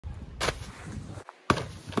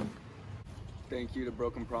Thank you to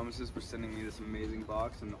Broken Promises for sending me this amazing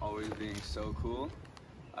box and always being so cool.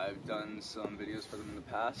 I've done some videos for them in the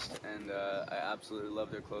past, and I absolutely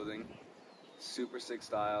love their clothing. Super sick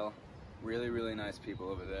style, really nice people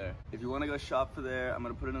over there. If you want to go shop for there, I'm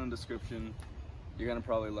going to put it in the description. You're going to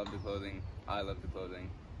probably love the clothing. I love the clothing.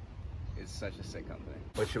 It's such a sick company.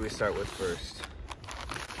 What should we start with first?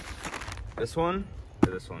 This one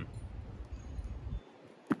or this one?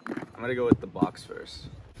 I'm going to go with the box first.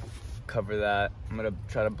 Cover that. I'm going to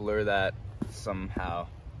try to blur that somehow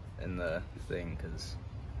in the thing, because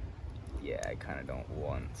yeah, I kind of don't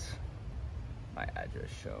want my address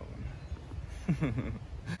shown.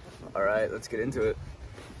 All right, let's get into it.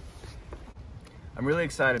 I'm really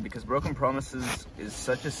excited because Broken Promises is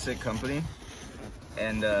such a sick company,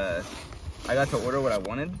 and I got to order what I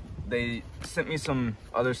wanted. They sent me some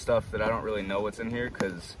other stuff that I don't really know what's in here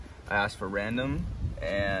because I asked for random,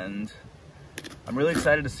 and I'm really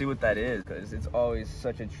excited to see what that is because it's always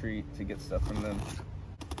such a treat to get stuff from them.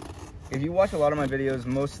 If you watch a lot of my videos,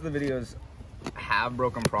 most of the videos have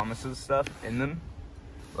Broken Promises stuff in them.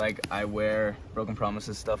 Like, I wear Broken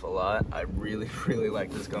Promises stuff a lot. I really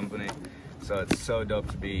like this company. So it's so dope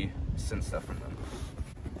to be sent stuff from them.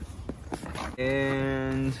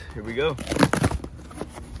 And here we go.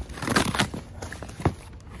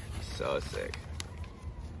 So sick.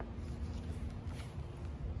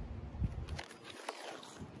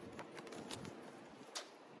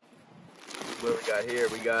 What we got here?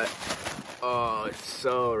 We got, oh, it's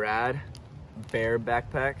so rad. Bear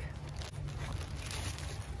backpack.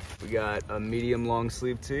 We got a medium long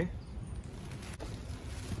sleeve tee.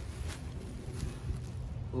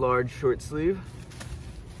 Large short sleeve.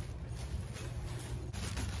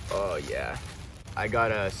 Oh yeah. I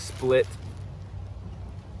got a split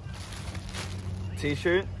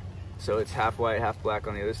t-shirt. So it's half white, half black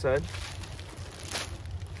on the other side.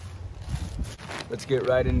 Let's get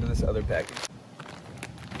right into this other package.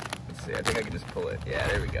 Let's see, I think I can just pull it. Yeah,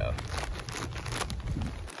 there we go.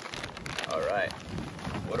 All right,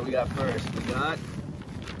 what do we got first? We got,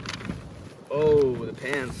 oh, the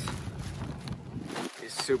pants.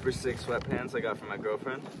 These super sick sweatpants I got from my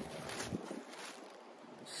girlfriend.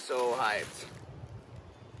 So hyped.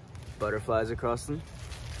 Butterflies across them.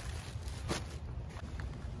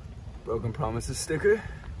 Broken Promises sticker.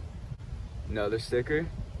 Another sticker.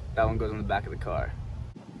 That one goes on the back of the car.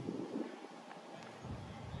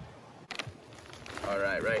 All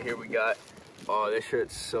right, right here we got, oh, this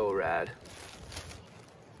shirt's so rad.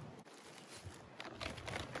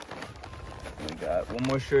 We got one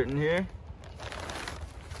more shirt in here.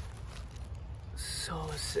 So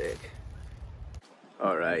sick.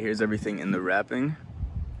 All right, here's everything in the wrapping.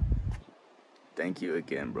 Thank you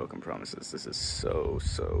again, Broken Promises. This is so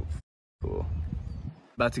cool.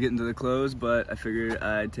 About to get into the clothes, but I figured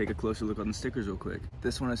I'd take a closer look on the stickers real quick.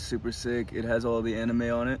 This one is super sick. It has all the anime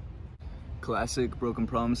on it. Classic Broken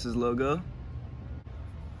Promises logo.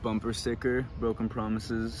 Bumper sticker, Broken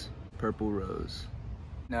Promises, purple rose.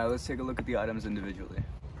 Now let's take a look at the items individually.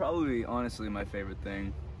 Probably, honestly, my favorite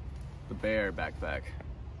thing, the bear backpack.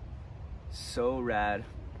 So rad.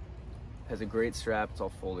 Has a great strap. It's all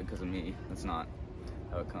folded because of me. That's not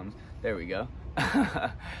how it comes. There we go.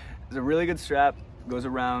 It's a really good strap. Goes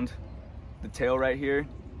around. The tail right here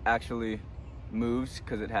actually moves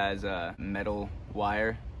because it has a metal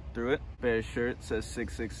wire through it. Bear shirt says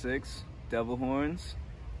 666. Devil horns.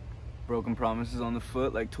 Broken Promises on the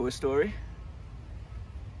foot like Toy Story.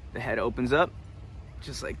 The head opens up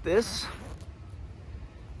just like this.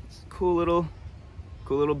 It's a cool little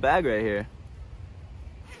bag right here.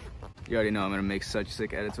 You already know I'm gonna make such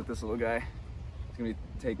sick edits with this little guy. I'm gonna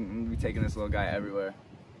be taking this little guy everywhere.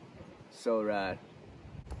 So rad.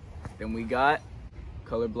 Then we got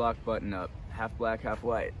color block button up, half black, half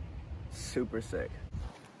white. Super sick.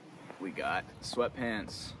 We got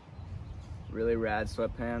sweatpants. Really rad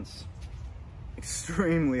sweatpants.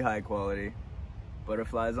 Extremely high quality.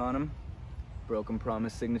 Butterflies on them. Broken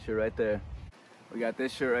Promise signature right there. We got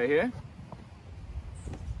this shirt right here.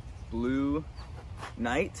 Blue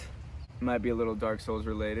Knight. Might be a little Dark Souls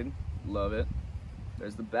related. Love it.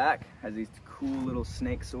 There's the back. Has these cool little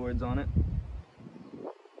snake swords on it.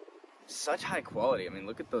 Such high quality. I mean,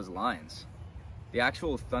 look at those lines. The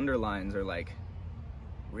actual thunder lines are like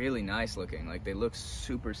really nice looking. Like, they look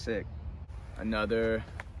super sick. Another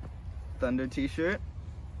Thunder t-shirt.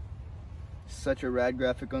 Such a rad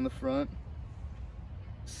graphic on the front.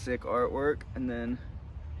 Sick artwork. And then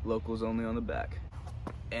locals only on the back.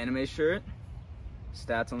 Anime shirt.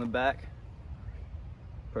 Stats on the back.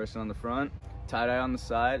 Person on the front. Tie-dye on the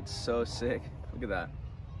side. It's so sick. Look at that.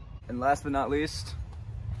 And last but not least,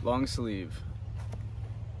 long sleeve.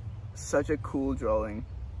 such a cool drawing.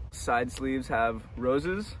 Side sleeves have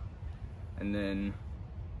roses and then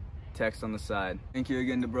text on the side. Thank you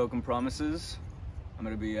again to Broken Promises. I'm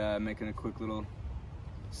gonna be making a quick little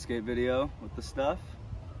skate video with the stuff.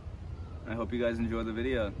 I hope you guys enjoy the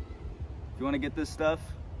video. If you want to get this stuff,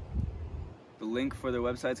 the link for their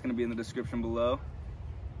website is going to be in the description below.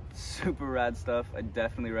 Super rad stuff. I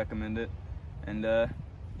definitely recommend it. And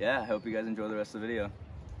yeah, I hope you guys enjoy the rest of the video.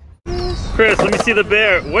 Chris, let me see the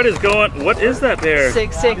bear. What is that bear?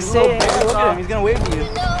 666. Look at him. He's gonna wave to you.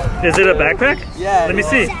 Is it a backpack? Yeah. Let me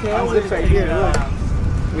see. Zips right here. Look.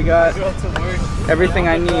 We got everything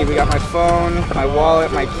I need. We got my phone, my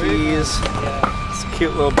wallet, my keys. It's a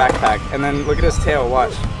cute little backpack. And then look at his tail.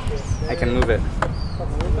 Watch. I can move it.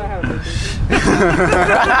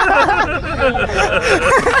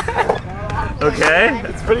 Okay.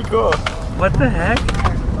 It's pretty cool. What the heck?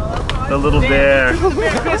 The little bear. Don't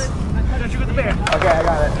you with the bear? Okay, I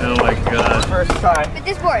got it. Oh my god. First try. With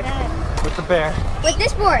this board. With the bear. With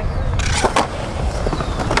this board.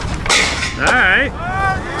 Alright.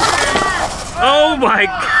 Oh my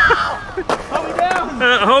god. Hold me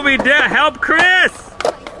down. Hold me down. Help Chris.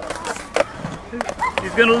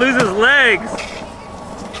 He's gonna lose his legs.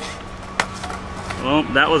 Well,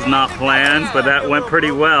 that was not planned, but that went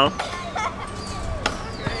pretty well.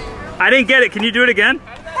 I didn't get it. Can you do it again?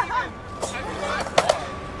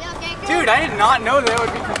 Dude, I did not know that it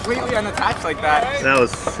would be completely unattached like that. That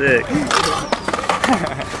was sick.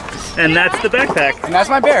 And that's the backpack. And that's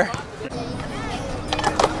my bear.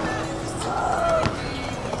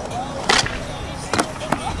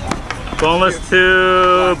 Boneless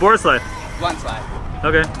to board slide. Blunt slide.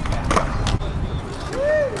 Okay.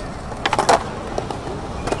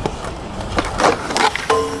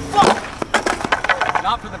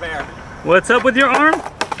 Not for the bear. What's up with your arm?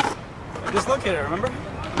 Just look at it, remember?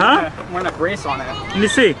 Huh? I'm wearing a brace on it. Let me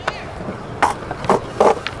see.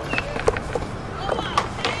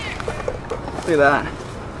 Look at that.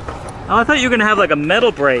 Oh, I thought you were gonna have like a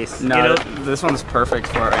metal brace. No, you know? this one's perfect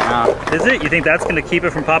for it right now. Is it? You think that's gonna keep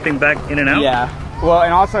it from popping back in and out? Yeah. Well,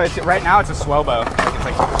 and also, right now it's a swell bow. It's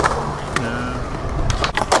like...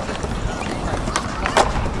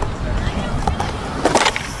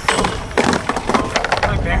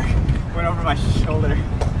 Bear went over my shoulder.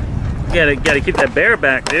 You gotta keep that bear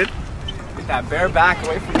back, dude. Get that bear back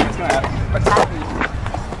away from me. It's gonna attack me.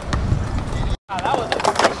 Oh, that was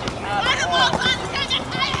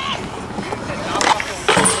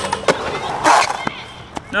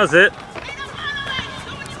That was it.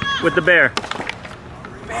 With the bear.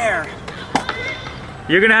 Bear.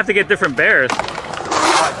 You're gonna have to get different bears.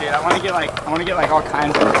 Oh, dude, I want to get like all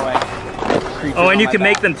kinds of like creatures. Oh, and you can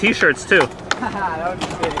make them t-shirts too. That would be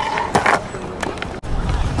sick.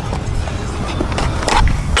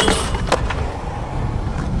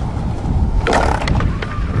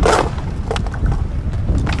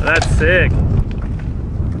 That's sick.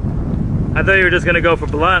 I thought you were just gonna go for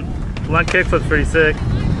blunt. Blunt kickflip's pretty sick.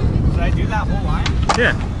 Should I do that whole line?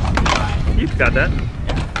 Yeah. You've got that. Yeah.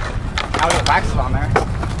 Now the wax is on there.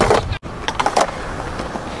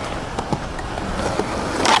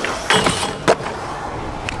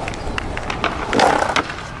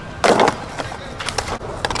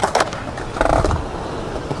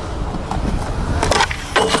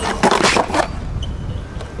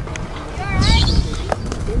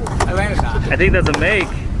 I think that's a make.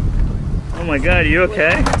 Oh my god, are you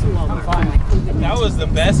okay? I'm fine. That was the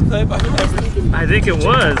best clip I've ever seen. I think it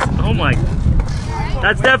was. Oh my.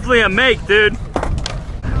 That's definitely a make, dude.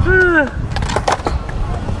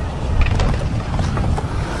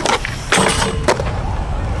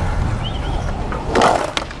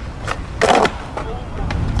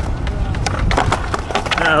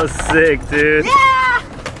 That was sick, dude. Yeah!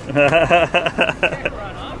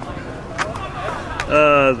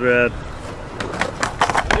 Oh, that's rad.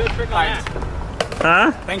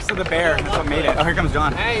 Huh? Thanks to the bear. That's what made it. Oh, here comes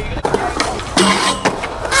John. Hey.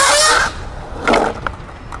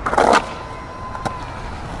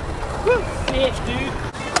 Sick, dude.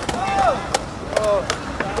 Oh.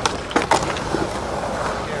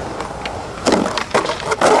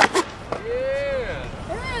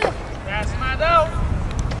 Yeah. That's my dough.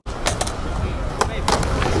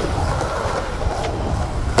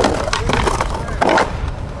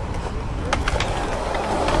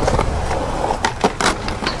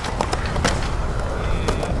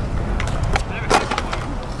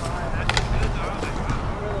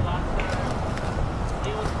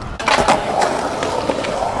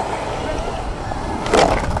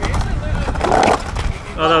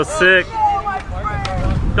 Oh, that was sick.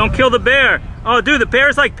 Don't kill the bear. Oh, dude, the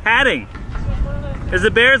bear's like padding. Is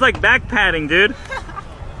the bear's like back padding, dude?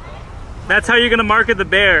 That's how you're gonna market the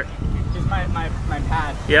bear. Here's my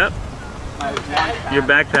pad. Yep. My pad. Your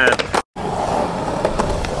back pad.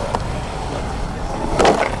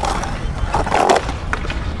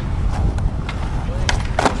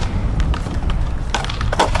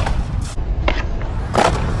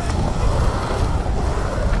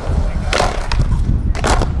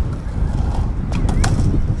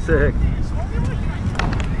 Sick.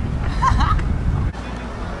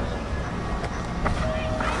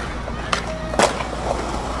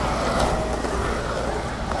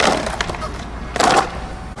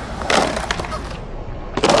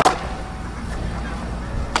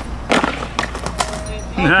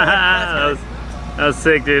 That was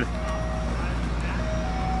sick, dude. Dude, I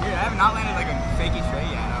have not landed like a fakey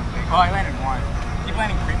straight yet, I don't think. Oh, I landed one. I keep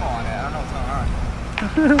landing primo on it. I don't know what's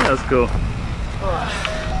going on. That was cool.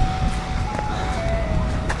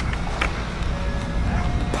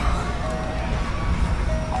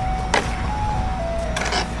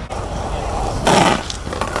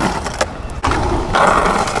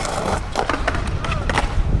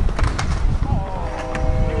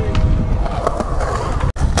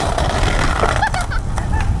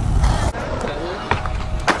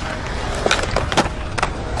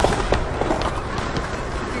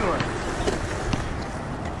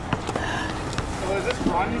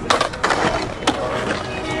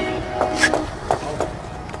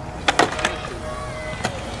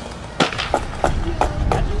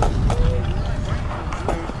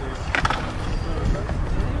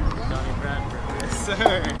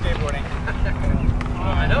 Skateboarding. Oh,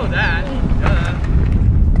 I know that.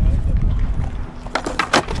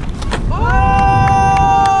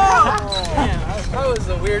 Oh! Damn, that was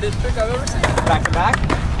the weirdest trick I've ever seen. Back to back.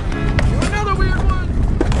 Another weird one.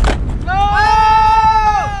 No!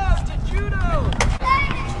 To judo.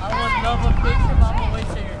 I want love a picture, but I'm gonna wait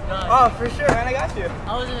till you're done. Oh, for sure, man. I got you.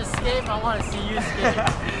 I was in a skate, but I want to see you skate.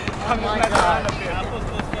 I'm my messing God. around up here.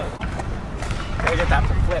 Gotta get that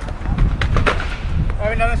for flip. I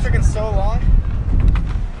haven't done this trick in so long.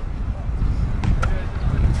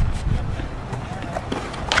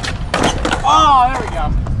 Oh, there we go.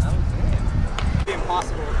 It'd be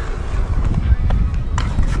impossible.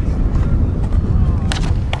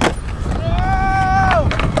 Oh!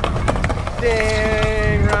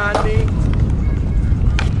 Dang, Rodney.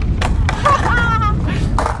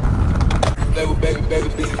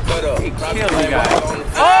 He killed you guys.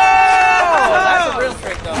 Oh! That's a real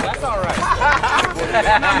trick, though. That's all right.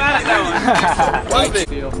 I'm not mad at that one. One big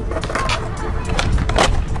deal.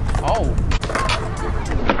 Oh.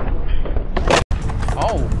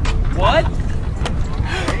 Oh. What?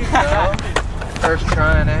 First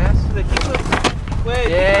trying ass. Wait,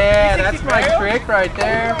 yeah, that's my trick right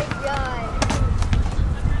there.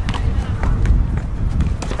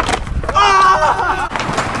 Oh!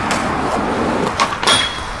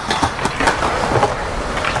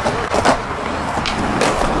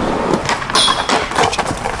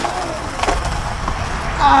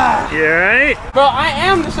 You alright? Bro, I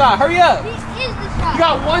am the shot. Hurry up. He is the shot. You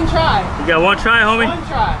got one try. You got one try, homie? One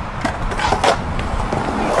try.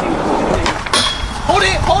 Hold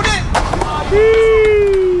it. Hold it.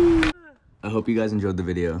 I hope you guys enjoyed the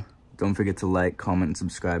video. Don't forget to like, comment, and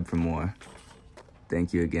subscribe for more.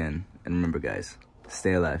 Thank you again. And remember, guys,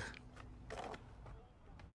 stay alive.